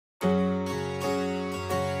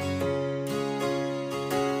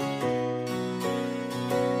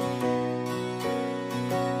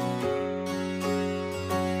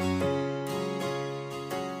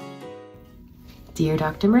Dear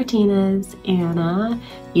Dr. Martinez, Anna,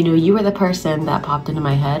 you know, you were the person that popped into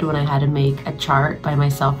my head when I had to make a chart by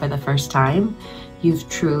myself for the first time. You've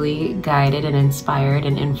truly guided and inspired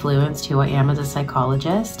and influenced who I am as a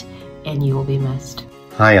psychologist, and you will be missed.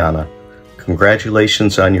 Hi, Anna.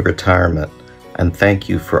 Congratulations on your retirement, and thank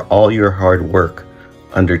you for all your hard work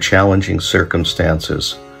under challenging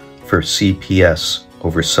circumstances for CPS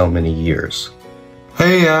over so many years.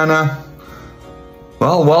 Hey, Anna.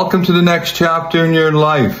 Well, welcome to the next chapter in your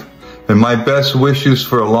life, and my best wishes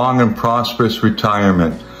for a long and prosperous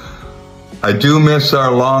retirement. I do miss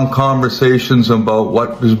our long conversations about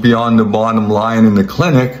what is beyond the bottom line in the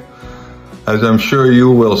clinic, as I'm sure you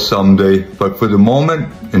will someday. But for the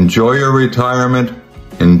moment, enjoy your retirement.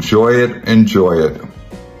 Enjoy it, enjoy it.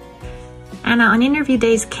 Anna, on interview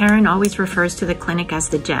days, Karen always refers to the clinic as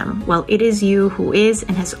the gem. Well, it is you who is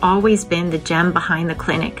and has always been the gem behind the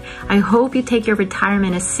clinic. I hope you take your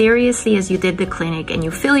retirement as seriously as you did the clinic and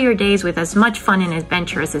you fill your days with as much fun and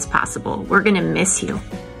adventures as possible. We're gonna miss you.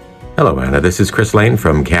 Hello, Anna. This is Chris Lane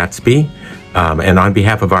from Catsby. And on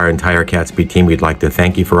behalf of our entire Catsby team, we'd like to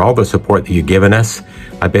thank you for all the support that you've given us.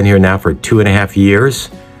 I've been here now for 2.5 years.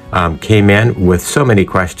 Came in with so many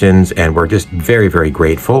questions, and we're just very, very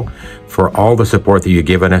grateful for all the support that you've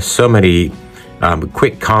given us, so many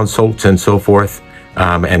quick consults and so forth,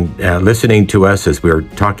 and listening to us as we're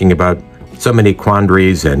talking about so many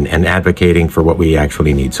quandaries and advocating for what we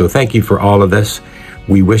actually need. So thank you for all of this.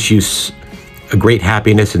 We wish you a great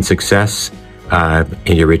happiness and success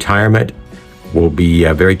in your retirement. We'll be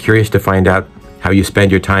very curious to find out how you spend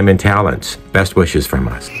your time and talents. Best wishes from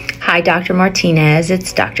us. Hi, Dr. Martinez.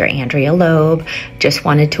 It's Dr. Andrea Loeb. Just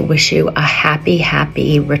wanted to wish you a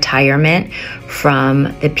happy retirement from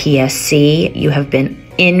the PSC. You have been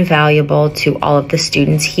invaluable to all of the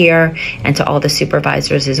students here and to all the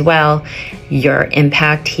supervisors as well. Your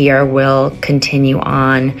impact here will continue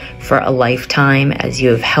on for a lifetime as you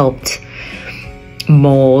have helped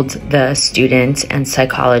mold the students and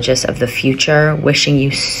psychologists of the future. Wishing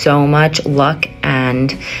you so much luck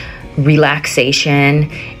and relaxation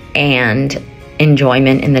and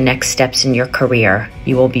enjoyment in the next steps in your career.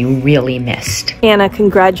 You will be really missed. Anna,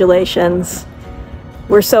 congratulations.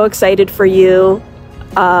 We're so excited for you,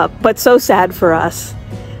 but so sad for us.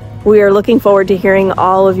 We are looking forward to hearing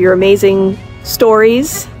all of your amazing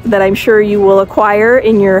stories that I'm sure you will acquire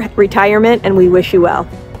in your retirement, and we wish you well.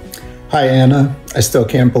 Hi, Anna. I still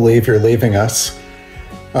can't believe you're leaving us.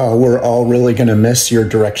 We're all really going to miss your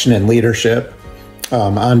direction and leadership.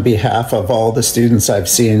 On behalf of all the students I've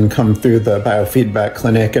seen come through the biofeedback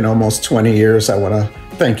clinic in almost 20 years, I want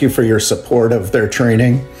to thank you for your support of their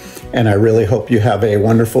training, and I really hope you have a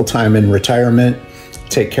wonderful time in retirement.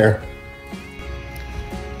 Take care.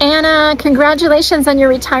 Anna, congratulations on your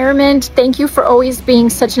retirement. Thank you for always being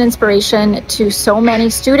such an inspiration to so many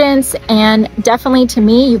students, and definitely to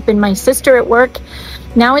me. You've been my sister at work.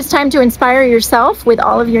 Now it's time to inspire yourself with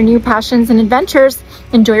all of your new passions and adventures.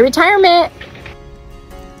 Enjoy retirement.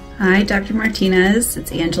 Hi, Dr. Martinez.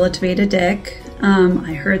 It's Angela Taveda Dick.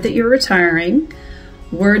 I heard that you're retiring.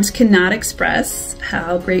 Words cannot express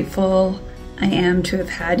how grateful I am to have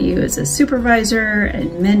had you as a supervisor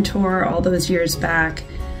and mentor all those years back.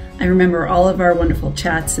 I remember all of our wonderful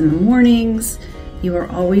chats in the mornings. You were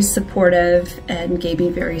always supportive and gave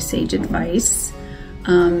me very sage advice.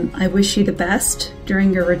 I wish you the best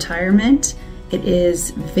during your retirement. It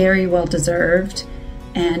is very well deserved.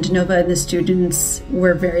 And Nova and the students,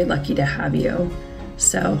 we're very lucky to have you.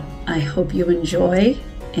 So I hope you enjoy,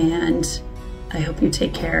 and I hope you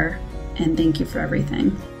take care, and thank you for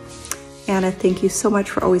everything. Anna, thank you so much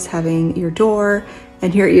for always having your door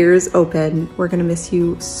and your ears open. We're gonna miss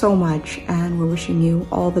you so much, and we're wishing you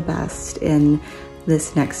all the best in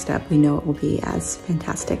this next step. We know it will be as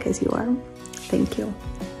fantastic as you are. Thank you.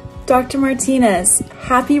 Dr. Martinez,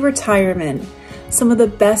 happy retirement. Some of the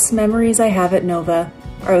best memories I have at Nova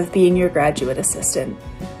are with being your graduate assistant.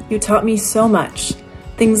 You taught me so much,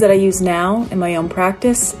 things that I use now in my own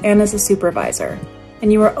practice and as a supervisor,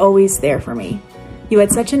 and you were always there for me. You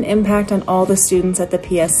had such an impact on all the students at the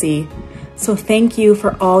PSC, so thank you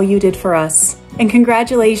for all you did for us, and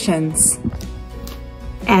congratulations.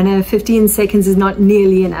 Anna, 15 seconds is not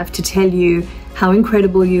nearly enough to tell you how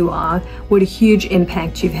incredible you are, what a huge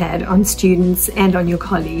impact you've had on students and on your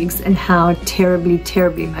colleagues, and how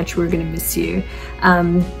terribly much we're going to miss you.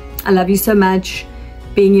 I love you so much.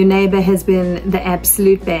 Being your neighbor has been the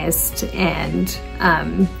absolute best, and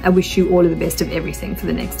I wish you all of the best of everything for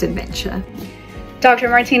the next adventure. Dr.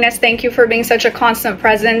 Martinez, thank you for being such a constant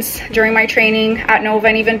presence during my training at Nova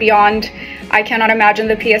and even beyond. I cannot imagine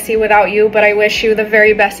the PSC without you, but I wish you the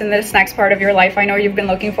very best in this next part of your life. I know you've been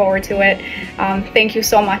looking forward to it. Thank you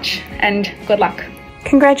so much and good luck.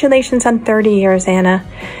 Congratulations on 30 years, Anna.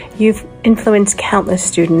 You've influenced countless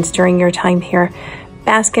students during your time here.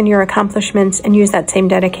 Bask in your accomplishments and use that same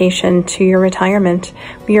dedication to your retirement.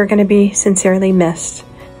 We are going to be sincerely missed.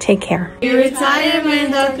 Take care. Happy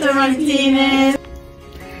retirement, Dr. Martinez.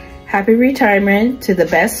 Happy retirement to the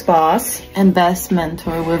best boss and best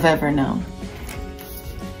mentor we've ever known.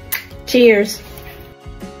 Cheers.